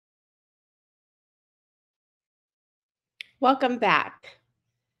Welcome back.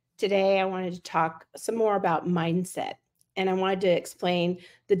 Today, I wanted to talk some more about mindset, and I wanted to explain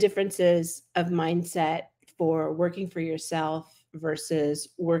the differences of mindset for working for yourself versus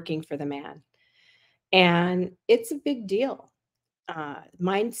working for the man. And it's a big deal.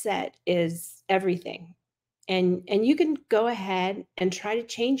 Mindset is everything. And you can go ahead and try to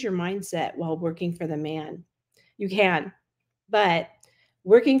change your mindset while working for the man. You can, but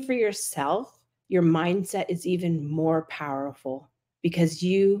working for yourself, your mindset is even more powerful because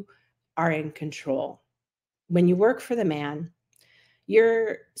you are in control. When you work for the man,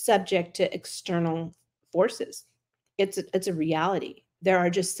 you're subject to external forces. It's a reality. There are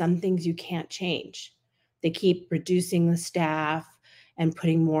just some things you can't change. They keep reducing the staff and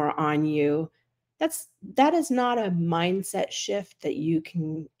putting more on you. That is not a mindset shift that you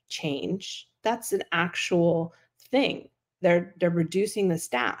can change. That's an actual thing. They're reducing the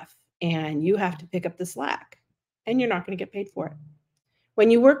staff and you have to pick up the slack and you're not going to get paid for it.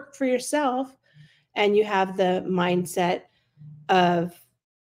 When you work for yourself and you have the mindset of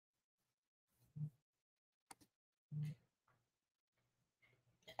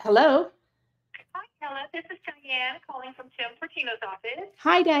hello. Hi, Ella. This is Diane calling from Tim Fortino's office.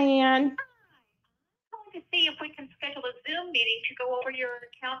 Hi, Diane. I'm calling to see if we can schedule a Zoom meeting to go over your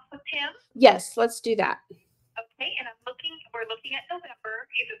accounts with Tim. Yes, let's do that. Okay, and we're looking at November,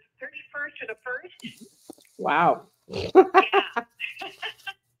 either the 31st or the 1st. Wow. Yeah.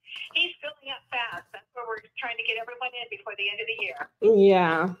 He's filling up fast. That's where we're trying to get everyone in before the end of the year.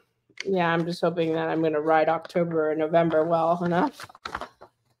 Yeah. Yeah, I'm just hoping that I'm going to ride October or November well enough.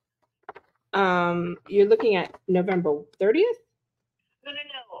 You're looking at November 30th? No.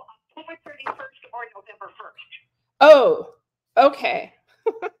 October 31st or November 1st. Oh, okay.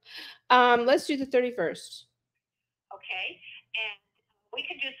 Let's do the 31st. Okay, and we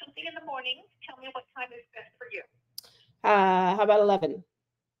can do something in the morning. Tell me what time is best for you. How about 11?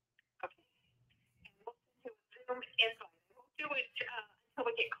 Okay. And we'll send you a Zoom invite. We'll do it until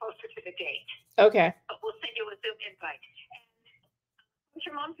we get closer to the date. Okay. But we'll send you a Zoom invite. And what's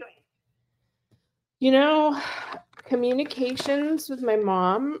your mom doing? You know, communications with my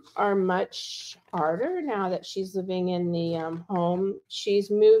mom are much harder now that she's living in the home.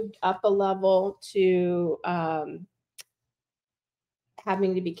 She's moved up a level to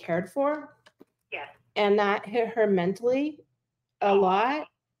having to be cared for. Yes. And that hit her mentally a lot.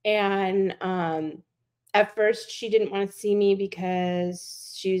 And at first, she didn't want to see me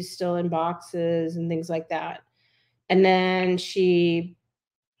because she's still in boxes and things like that. And then she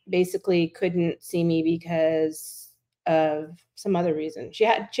basically couldn't see me because of some other reason. She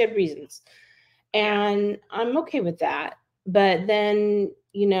had reasons. And I'm okay with that. But then,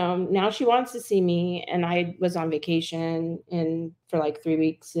 now she wants to see me, and I was on vacation for like 3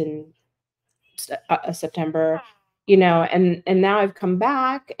 weeks in September, and now I've come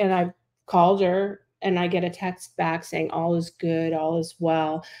back and I've called her and I get a text back saying all is good, all is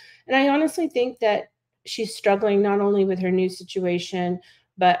well. And I honestly think that she's struggling not only with her new situation,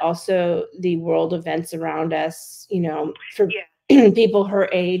 but also the world events around us. For people her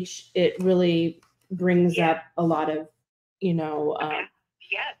age, it really brings up a lot of,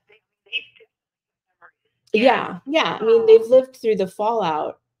 yeah. I mean, they've lived through the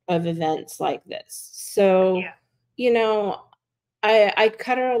fallout of events like this. So, I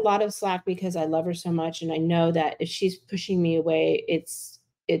cut her a lot of slack because I love her so much, and I know that if she's pushing me away, it's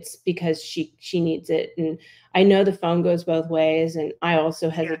because she needs it. And I know the phone goes both ways, and I also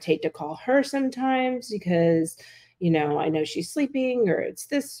hesitate to call her sometimes because I know she's sleeping or it's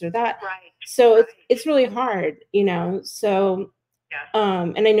this or that. Right. So it's really hard, so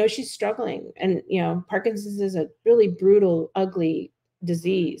and I know she's struggling, and Parkinson's is a really brutal, ugly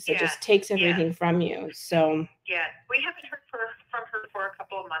disease that just takes everything from you. So we haven't heard from her for a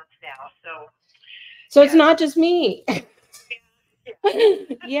couple of months now. So it's not just me.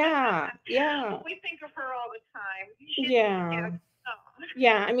 Yeah. We think of her all the time.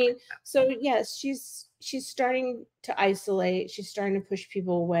 Yeah. I mean, so yes, she's starting to isolate. She's starting to push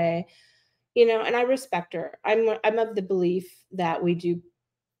people away. And I respect her. I'm of the belief that we do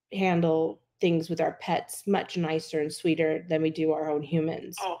handle things with our pets much nicer and sweeter than we do our own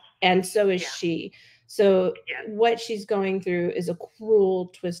humans. And so is she. So what she's going through is a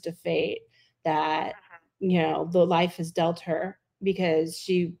cruel twist of fate that the life has dealt her, because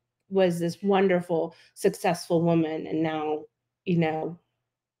she was this wonderful, successful woman, and now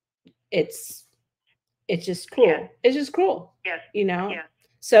it's just cruel. It's just cruel.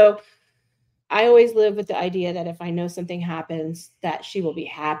 So I always live with the idea that if I know something happens, that she will be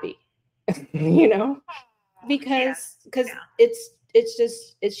happy, because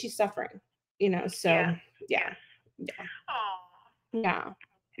she's suffering, so yeah. Yeah. Oh, Yeah.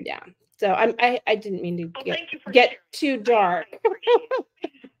 Yeah. So I didn't mean to well, get thank you for get sharing. too I dark. appreciate it.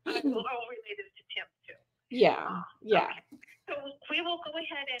 I'll relate it to Tim too. Yeah. Yeah. Okay. So we will go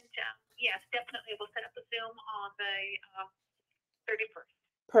ahead and, yes, definitely we'll set up a Zoom on the 31st.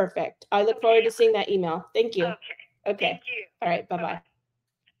 Perfect. I look forward Okay. to seeing that email. Thank you. Okay. Okay. Thank you. All right. Bye-bye. Bye-bye.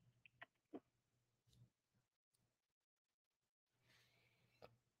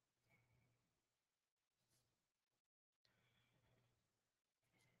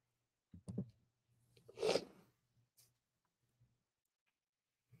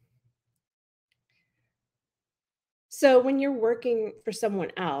 So when you're working for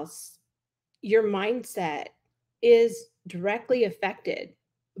someone else, your mindset is directly affected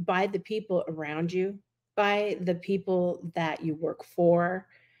by the people around you, by the people that you work for,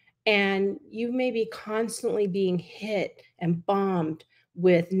 and you may be constantly being hit and bombed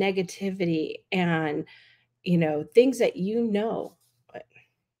with negativity and things uh,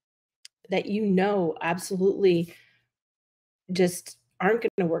 that absolutely just aren't going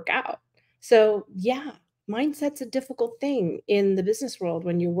to work out. So yeah, mindset's a difficult thing in the business world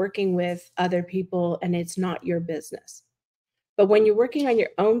when you're working with other people and it's not your business. But when you're working on your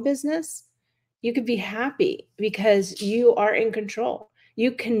own business, you could be happy because you are in control.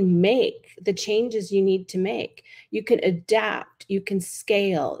 You can make the changes you need to make. You can adapt, you can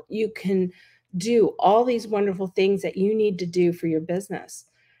scale, you can do all these wonderful things that you need to do for your business.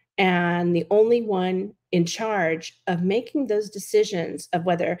 And the only one in charge of making those decisions of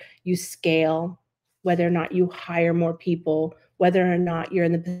whether you scale, whether or not you hire more people, whether or not you're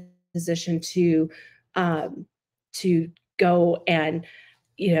in the position um, to go and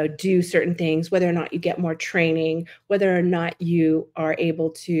do certain things, whether or not you get more training, whether or not you are able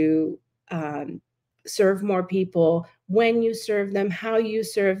to um, serve more people, when you serve them, how you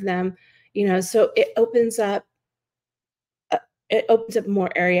serve them, so uh, it opens up more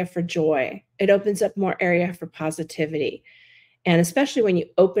area for joy. It opens up more area for positivity. And especially when you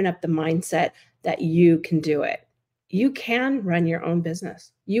open up the mindset that you can do it. You can run your own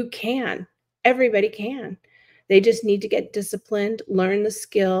business. You can. Everybody can. They just need to get disciplined, learn the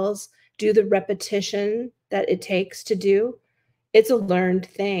skills, do the repetition that it takes to do. It's a learned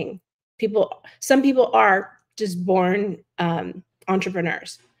thing. Some people are just born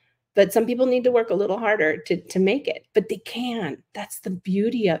entrepreneurs, but some people need to work a little harder to make it. But they can. That's the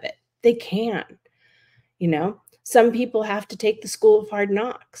beauty of it. They can. Some people have to take the school of hard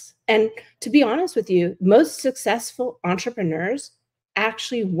knocks. And to be honest with you, most successful entrepreneurs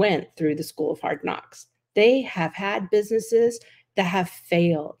actually went through the school of hard knocks. They have had businesses that have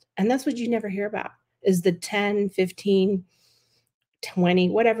failed. And that's what you never hear about is the 10, 15, 20,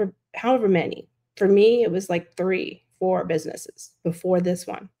 whatever, however many. For me, it was like 3, 4 businesses before this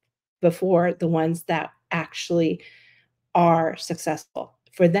one, before the ones that actually are successful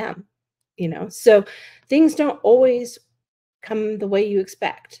for them. So things don't always come the way you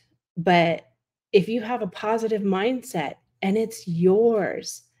expect, but if you have a positive mindset and it's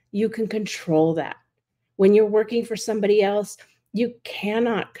yours, you can control that. When you're working for somebody else, you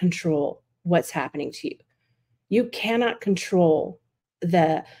cannot control what's happening to you. You cannot control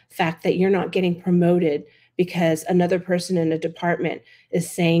the fact that you're not getting promoted because another person in a department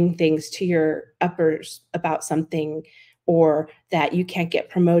is saying things to your uppers about something, or that you can't get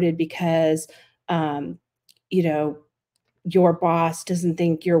promoted because um, you know your boss doesn't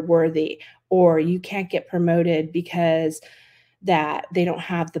think you're worthy, or you can't get promoted because that they don't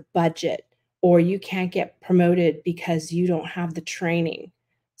have the budget, or you can't get promoted because you don't have the training.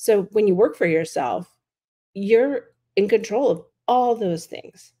 So when you work for yourself, you're in control of all those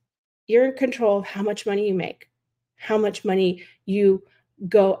things. You're in control of how much money you make, how much money you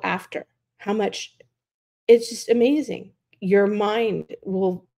go after, how much it's just amazing. Your mind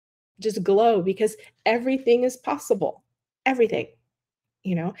will just glow because everything is possible. Everything,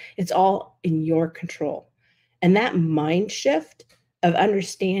 it's all in your control. And that mind shift of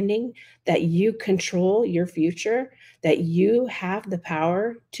understanding that you control your future, that you have the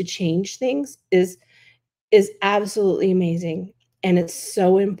power to change things is absolutely amazing, and it's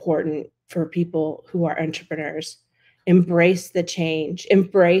so important for people who are entrepreneurs. Embrace the change,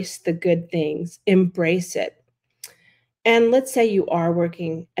 embrace the good things, embrace it. And let's say you are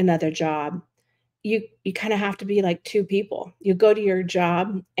working another job. You kind of have to be like two people. You go to your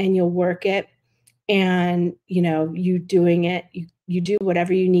job and you'll work it, and you doing it, you do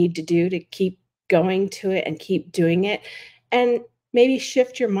whatever you need to do to keep going to it and keep doing it, and maybe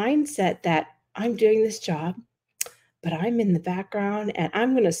shift your mindset that I'm doing this job, but I'm in the background and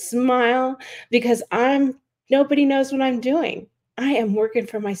I'm going to smile because nobody knows what I'm doing. I am working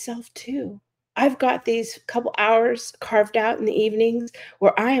for myself too. I've got these couple hours carved out in the evenings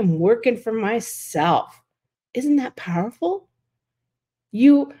where I am working for myself. Isn't that powerful?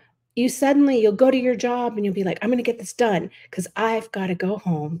 You you'll go to your job and you'll be like, "I'm gonna get this done because I've gotta go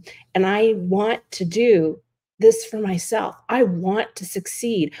home and I want to do this for myself. I want to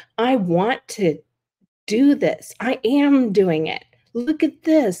succeed. I want to do this. I am doing it. Look at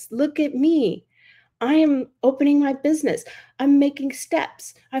this. Look at me. I am opening my business. I'm making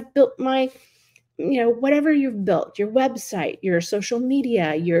steps. I've built my, whatever you've built, your website, your social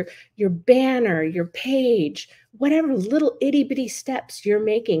media, your banner, your page, whatever little itty bitty steps you're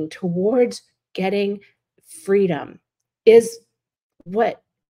making towards getting freedom is what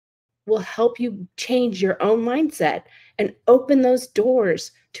will help you change your own mindset and open those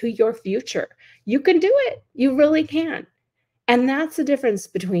doors to your future. You can do it. You really can. And that's the difference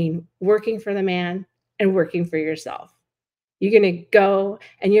between working for the man and working for yourself. You're going to go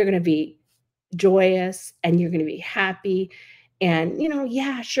and you're going to be joyous and you're going to be happy. And,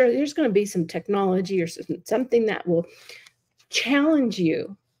 yeah, sure, there's going to be some technology or something that will challenge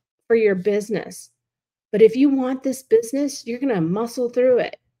you for your business. But if you want this business, you're going to muscle through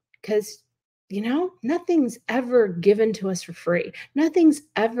it because, nothing's ever given to us for free. Nothing's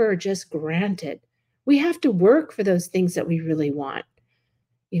ever just granted. We have to work for those things that we really want.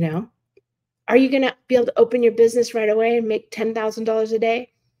 Are you going to be able to open your business right away and make $10,000 a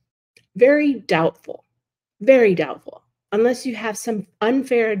day? Very doubtful. Very doubtful. Unless you have some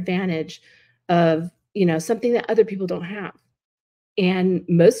unfair advantage of, something that other people don't have. And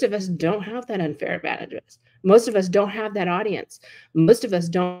most of us don't have that unfair advantages. Most of us don't have that audience. Most of us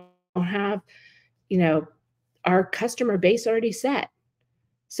don't have, our customer base already set.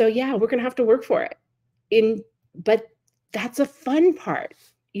 So yeah, we're going to have to work for it. But that's a fun part.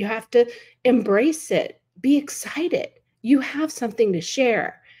 You have to embrace it. Be excited. You have something to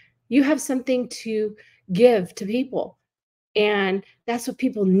share. You have something to give to people. And that's what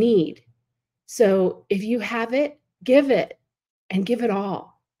people need. So if you have it, give it and give it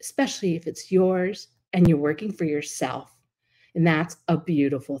all, especially if it's yours and you're working for yourself. And that's a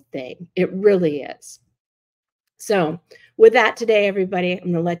beautiful thing. It really is. So with that today, everybody, I'm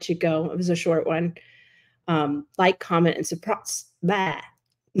going to let you go. It was a short one. Like, comment, and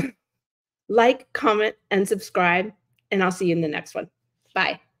like, comment, and subscribe, and I'll see you in the next one.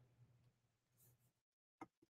 Bye.